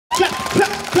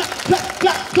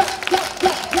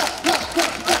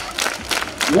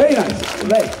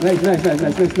right.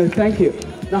 Nice. Thank you.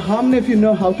 Now, how many of you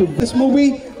know how to this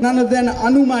movie? None other than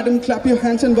Anu, madam. Clap your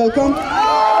hands and welcome.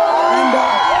 And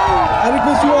I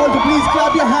request you all to please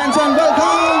clap your hands and welcome.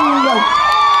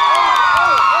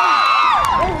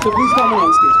 So please come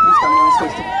on stage.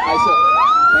 Hi, sir.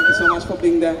 Thank you so much for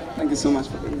being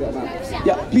there. Ma'am.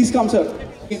 Yeah, please come, sir.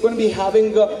 We're going to be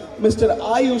having Mr.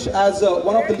 Ayush as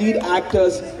one of the lead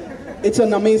actors. It's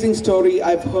an amazing story.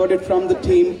 I've heard it from the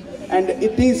team. And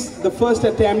it is the first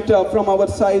attempt from our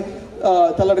side,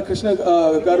 Tallada Krishna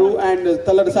Garu and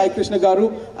Tallada Sai Krishna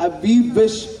Garu. We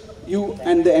wish you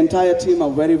and the entire team a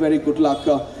very, very good luck.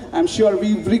 I'm sure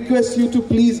we request you to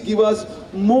please give us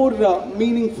more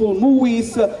meaningful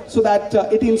movies so that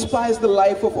it inspires the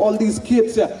life of all these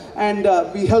kids and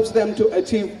we helps them to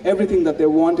achieve everything that they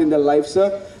want in their life,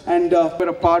 sir. And we're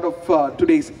a part of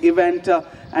today's event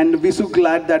and we're so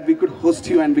glad that we could host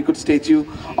you and we could stage you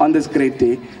on this great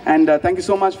day. And thank you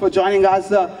so much for joining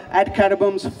us at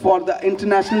Cadabums for the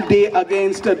International Day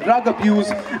Against Drug Abuse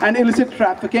and Illicit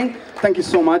Trafficking. Thank you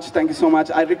so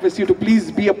much. I request you to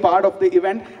please be a part of the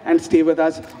event and stay with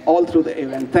us all through the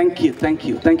event. Thank you.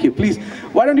 Please,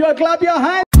 why don't you all clap your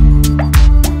hands?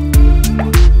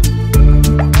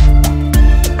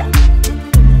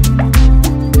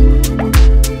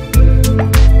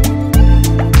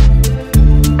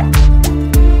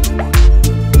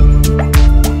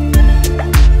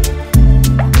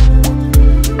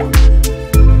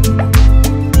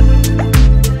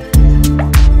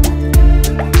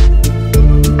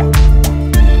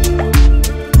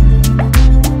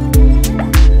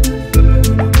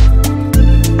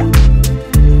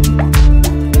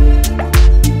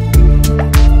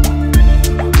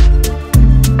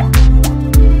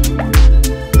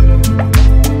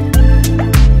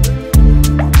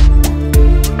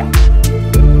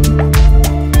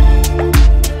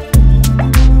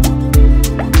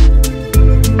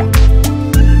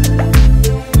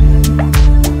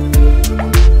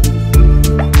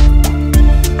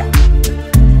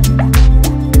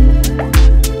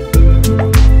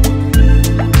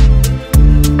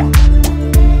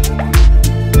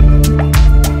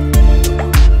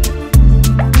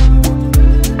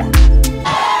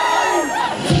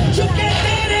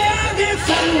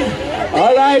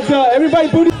 Everybody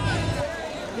put it.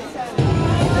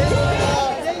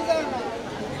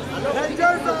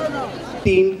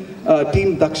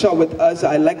 Team Daksha with us.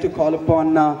 I'd like to call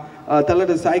upon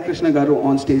Tallada Sai Krishna Garu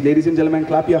on stage. Ladies and gentlemen,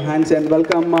 clap your hands and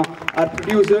welcome our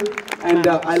producer. And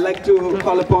I'd like to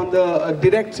call upon the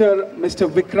director, Mr.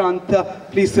 Vikrant.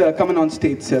 Please come on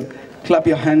stage, sir. Clap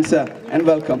your hands and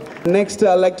welcome. Next,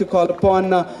 I'd like to call upon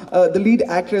the lead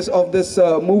actress of this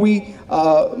movie,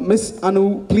 Miss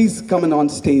Anu. Please come on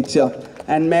stage.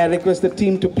 And may I request the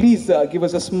team to please give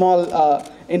us a small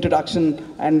introduction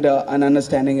and an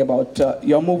understanding about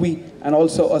your movie and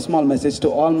also a small message to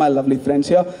all my lovely friends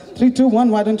here. 3, 2, 1,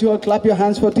 why don't you all clap your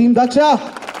hands for Team Daksha?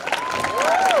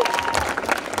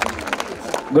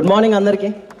 Good morning,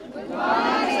 Andarki.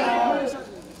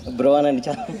 Bro అని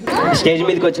stage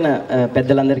మీదకి వచ్చిన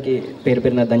పెద్దలందరికీ పేరు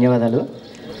పేరున ధన్యవాదాలు.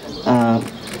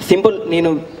 Simple, నేను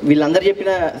వీళ్ళందరూ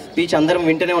చెప్పిన స్పీచ్ అందరం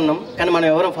వింటూనే ఉన్నాం, కానీ మనం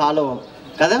ఎవరం ఫాలో అవ్వం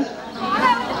కదా.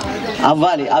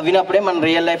 అవ్వాలి, అవ్వినప్పుడే మన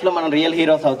రియల్ లైఫ్లో మనం రియల్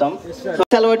హీరోస్ అవుతాం. సో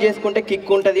అలవాటు చేసుకుంటే కిక్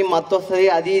ఉంటుంది, మత్తు వస్తుంది,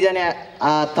 అది ఇది అనే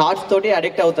ఆ థాట్స్ తోటి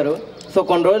అడిక్ట్ అవుతారు. సో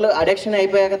కొన్ని రోజులు అడిక్షన్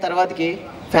అయిపోయాక తర్వాతకి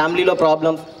ఫ్యామిలీలో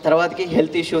ప్రాబ్లమ్స్, తర్వాతకి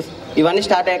హెల్త్ ఇష్యూస్ ఇవన్నీ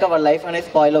స్టార్ట్ అయ్యాక వాళ్ళ లైఫ్ అనేది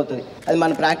స్పాయిల్ అవుతుంది. అది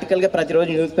మనం ప్రాక్టికల్గా ప్రతిరోజు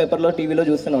న్యూస్ పేపర్లో టీవీలో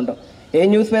చూస్తూనే ఉంటాం. ఏ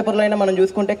న్యూస్ పేపర్లో అయినా మనం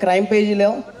చూసుకుంటే క్రైమ్ పేజీలో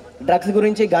డ్రగ్స్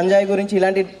గురించి, గంజాయి గురించి,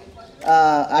 ఇలాంటి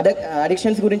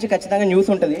అడిక్షన్స్ గురించి ఖచ్చితంగా న్యూస్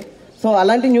ఉంటుంది. సో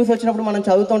అలాంటి న్యూస్ వచ్చినప్పుడు మనం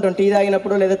చదువుతూ ఉంటాం, టీ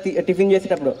తాగినప్పుడు లేదా టిఫిన్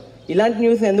చేసేటప్పుడు. ఇలాంటి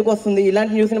న్యూస్ ఎందుకు వస్తుంది,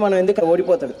 ఇలాంటి న్యూస్ని మనం ఎందుకు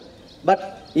ఓడిపోతుంది. బట్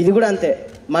ఇది కూడా అంతే,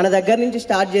 మన దగ్గర నుంచి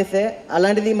స్టార్ట్ చేస్తే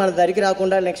అలాంటిది మన దగ్గరికి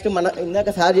రాకుండా, నెక్స్ట్ మన ఇందాక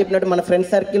సార్ చెప్పినట్టు మన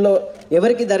ఫ్రెండ్స్ సర్కిల్లో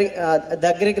ఎవరికి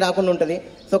దగ్గరికి రాకుండా ఉంటుంది.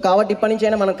 సో కాబట్టి ఇప్పటి నుంచి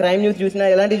అయినా మనం క్రైమ్ న్యూస్ చూసినా,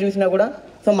 ఎలాంటివి చూసినా కూడా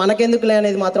సో మనకెందుకులే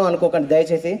అనేది మాత్రం అనుకోకండి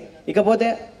దయచేసి. ఇకపోతే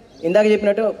ఇందాక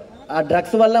చెప్పినట్టు ఆ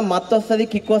డ్రగ్స్ వల్ల మత్తు వస్తుంది,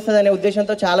 కిక్ వస్తుంది అనే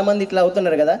ఉద్దేశంతో చాలామంది ఇట్లా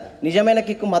అవుతున్నారు కదా. నిజమైన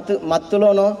కిక్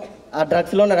మత్తులోనో ఆ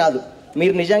డ్రగ్స్లోనో రాదు.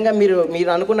 మీరు నిజంగా మీరు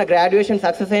అనుకున్న గ్రాడ్యుయేషన్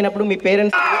సక్సెస్ అయినప్పుడు మీ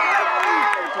పేరెంట్స్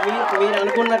మీరు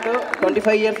అనుకున్నట్టు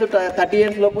 25 years 30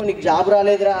 years లోపు నీకు జాబ్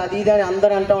రాలేదురా అది ఇది అని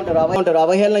అందరూ అంటూ ఉంటారు,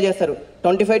 అవహేళన చేస్తారు.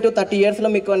 25 to 30 years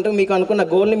మీకు అనుకున్న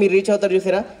గోల్ని మీరు రీచ్ అవుతారు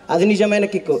చూసారా, అది నిజమైన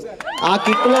కిక్. ఆ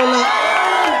కిక్లో ఉన్న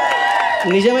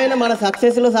నిజమైన మనం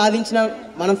సక్సెస్లో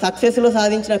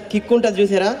సాధించిన కిక్ ఉంటుంది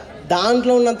చూసారా,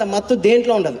 దాంట్లో ఉన్నంత మత్తు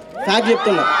దేంట్లో ఉండదు. ఫ్యాక్ట్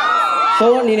చెప్తున్నా. సో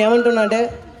నేనేమంటున్నా అంటే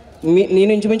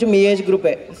నేను ఇంచుమించు మీ age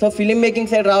గ్రూపే. So film making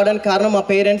side రావడానికి కారణం మా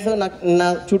పేరెంట్స్, నా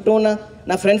చుట్టూ ఉన్న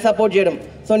నా ఫ్రెండ్స్ సపోర్ట్ చేయడం.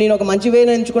 సో నేను ఒక మంచి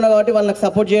వేని ఎంచుకున్నా కాబట్టి వాళ్ళు నాకు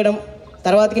సపోర్ట్ చేయడం,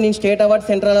 తర్వాతకి నేను స్టేట్ అవార్డ్,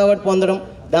 సెంట్రల్ అవార్డ్ పొందడం,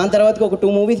 దాని తర్వాతకి ఒక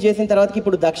 2 మూవీస్ చేసిన తర్వాతకి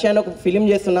ఇప్పుడు దక్ష అని ఒక ఫిలిం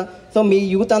చేస్తున్నా. సో మీ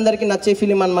యూత్ అందరికీ నచ్చే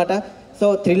ఫిలిం అనమాట. సో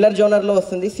థ్రిల్లర్ జోనర్లో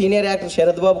వస్తుంది. సీనియర్ యాక్టర్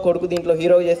శరత్ బాబు కొడుకు దీంట్లో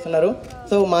హీరో చేస్తున్నారు.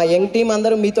 సో మా యంగ్ టీం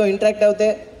అందరూ మీతో ఇంటరాక్ట్ అవుతే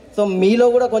సో మీలో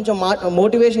కూడా కొంచెం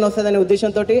మోటివేషన్ వస్తుందనే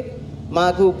ఉద్దేశంతో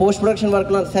మాకు పోస్ట్ ప్రొడక్షన్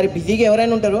వర్క్లో సరే బిజీగా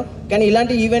ఎవరైనా ఉంటారు, కానీ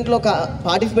ఇలాంటి ఈవెంట్లో ఒక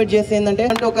పార్టిసిపేట్ చేస్తే ఏంటంటే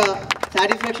అంటే ఒక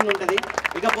సాటిస్ఫాక్షన్ ఉంటుంది.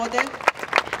 ఇకపోతే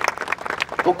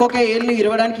ఒక్కొక్క ఏళ్ళు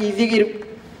ఇరవడానికి ఈజీగా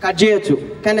కట్ చేయొచ్చు,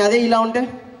 కానీ అదే ఇలా ఉంటే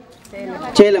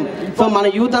చేయలేం. సో మన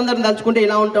యూత్ అందరం తలుచుకుంటే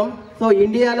ఇలా ఉంటాం. సో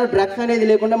ఇండియాలో డ్రగ్స్ అనేది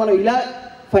లేకుండా మనం ఇలా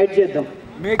ఫైట్ చేద్దాం.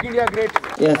 Make India great.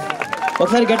 ఎస్,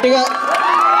 ఒకసారి గట్టిగా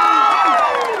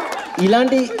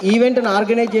ఇలాంటి ఈవెంట్ను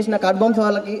ఆర్గనైజ్ చేసిన కడ్బాంస్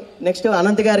వాళ్ళకి, నెక్స్ట్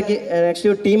అనంత్ గారికి, నెక్స్ట్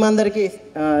టీం అందరికీ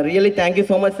really thank you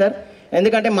so much sir.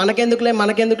 ఎందుకంటే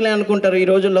మనకెందుకులే అనుకుంటారు ఈ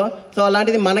రోజుల్లో. సో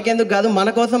అలాంటిది మనకెందుకు కాదు, మన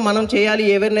కోసం మనం చేయాలి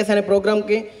అవేర్నెస్ అనే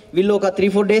ప్రోగ్రామ్కి వీళ్ళు ఒక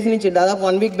 3-4 డేస్ నుంచి దాదాపు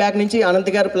 1 వీక్ బ్యాక్ నుంచి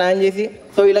అనంత్ గారు ప్లాన్ చేసి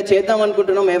సో ఇలా చేద్దాం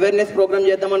అనుకుంటున్నాం, అవేర్నెస్ ప్రోగ్రామ్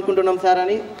చేద్దాం అనుకుంటున్నాం సార్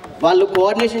అని వాళ్ళు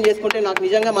కోఆర్డినేషన్ చేసుకుంటే నాకు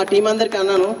నిజంగా మా టీం అందరికీ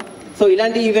అన్నాను. సో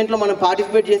ఇలాంటి ఈవెంట్లో మనం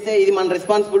పార్టిసిపేట్ చేస్తే ఇది మన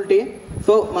రెస్పాన్సిబిలిటీ.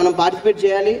 సో మనం పార్టిసిపేట్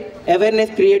చేయాలి,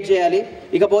 అవేర్నెస్ క్రియేట్ చేయాలి.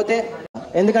 ఇకపోతే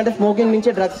ఎందుకంటే స్మోకింగ్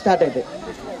నుంచే డ్రగ్స్ స్టార్ట్ అవుతాయి.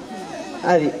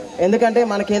 అది ఎందుకంటే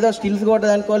మనకేదో స్కిల్స్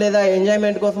కొట్టదనుకో లేదా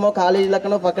ఎంజాయ్మెంట్ కోసమో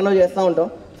కాలేజీలకనో పక్కనో చేస్తూ ఉంటాం.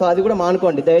 సో అది కూడా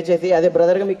మానుకోండి దయచేసి. అదే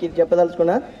బ్రదర్గా మీకు ఇది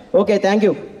చెప్పదలుచుకున్నా. Okay, thank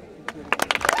you.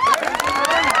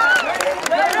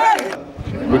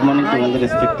 Good morning to all the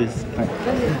రెస్పెక్టివ్స్.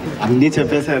 అన్నీ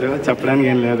చెప్పేశారు, చెప్పడానికి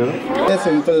ఏం లేదు.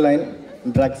 Simple line,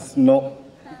 drugs no.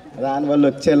 దానివల్ల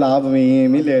వచ్చే లాభం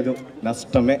ఏమీ లేదు,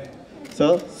 నష్టమే. So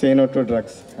say no to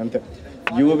drugs, అంతే.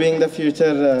 You being the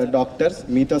future doctors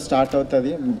మీతో స్టార్ట్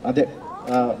అవుతుంది, అదే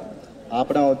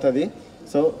ఆపడం అవుతుంది.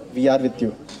 సో వీఆర్ విత్ యూ,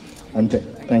 అంతే.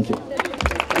 Thank you.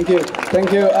 Thank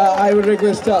you. I would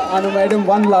request Anu Madam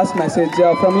one last message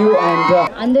from you and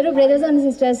అందరూ బ్రదర్స్ అండ్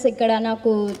సిస్టర్స్ ఇక్కడ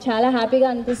నాకు చాలా హ్యాపీగా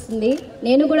అనిపిస్తుంది.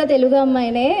 నేను కూడా తెలుగు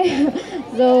అమ్మాయినే.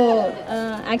 సో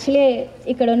యాక్చువల్లీ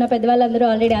ఇక్కడ ఉన్న పెద్దవాళ్ళందరూ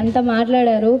ఆల్రెడీ అంతా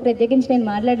మాట్లాడారు, ప్రత్యేకించి నేను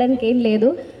మాట్లాడడానికి ఏం లేదు.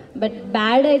 బట్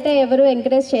బ్యాడ్ అయితే ఎవరు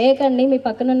ఎంకరేజ్ చేయకండి, మీ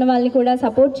పక్కన ఉన్న వాళ్ళని కూడా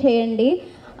సపోర్ట్ చేయండి.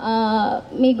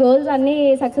 మీ గోల్స్ అన్నీ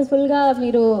సక్సెస్ఫుల్గా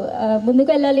మీరు ముందుకు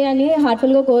వెళ్ళాలి అని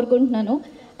హార్ట్ఫుల్గా కోరుకుంటున్నాను.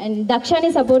 అండ్ దక్షని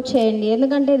సపోర్ట్ చేయండి,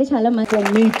 ఎందుకంటే ఇది చాలా మంచి.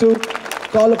 me to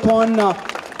call upon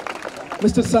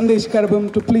Mr. Sandesh Karabam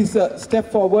to please step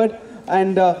forward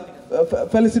and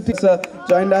Felicity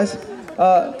joined us.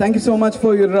 Thank you so much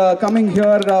for your coming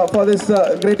here for this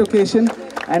great occasion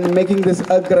and making this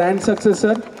a grand success,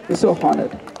 sir. We're so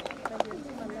honored.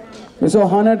 We're so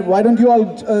honored. Why don't you all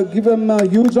give him a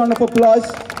huge round of applause?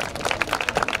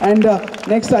 And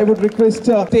next I would request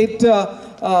State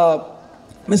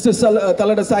Mr.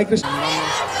 Talada Sai Krishna.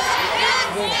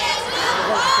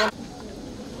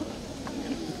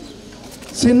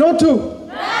 Say no to.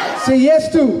 Say yes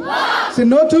to. Say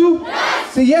no to.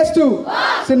 Say yes to.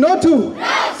 Say no to.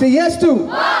 Say yes to.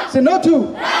 Say no to.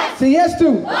 Say yes to.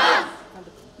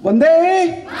 Vande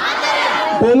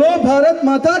Bolo Bharat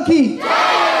Mata ki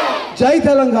Jai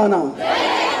Telangana.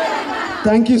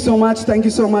 Thank you so much. Thank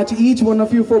you so much, each one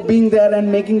of you, for being there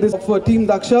and making this for Team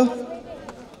Daksha.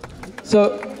 So,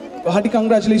 hearty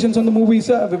congratulations on the movie,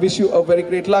 sir. We wish you a very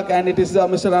great luck, and it is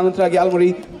Mr. Anantra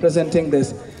Gyalmuri presenting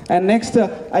this. And next,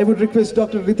 I would request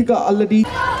Dr. Ritika Alladi.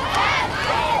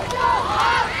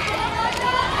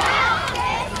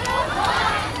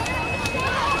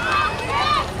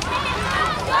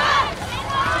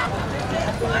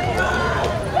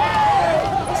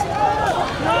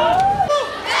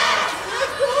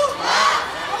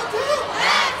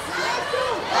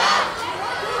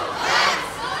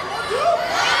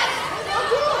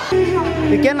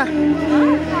 ఓకేనా?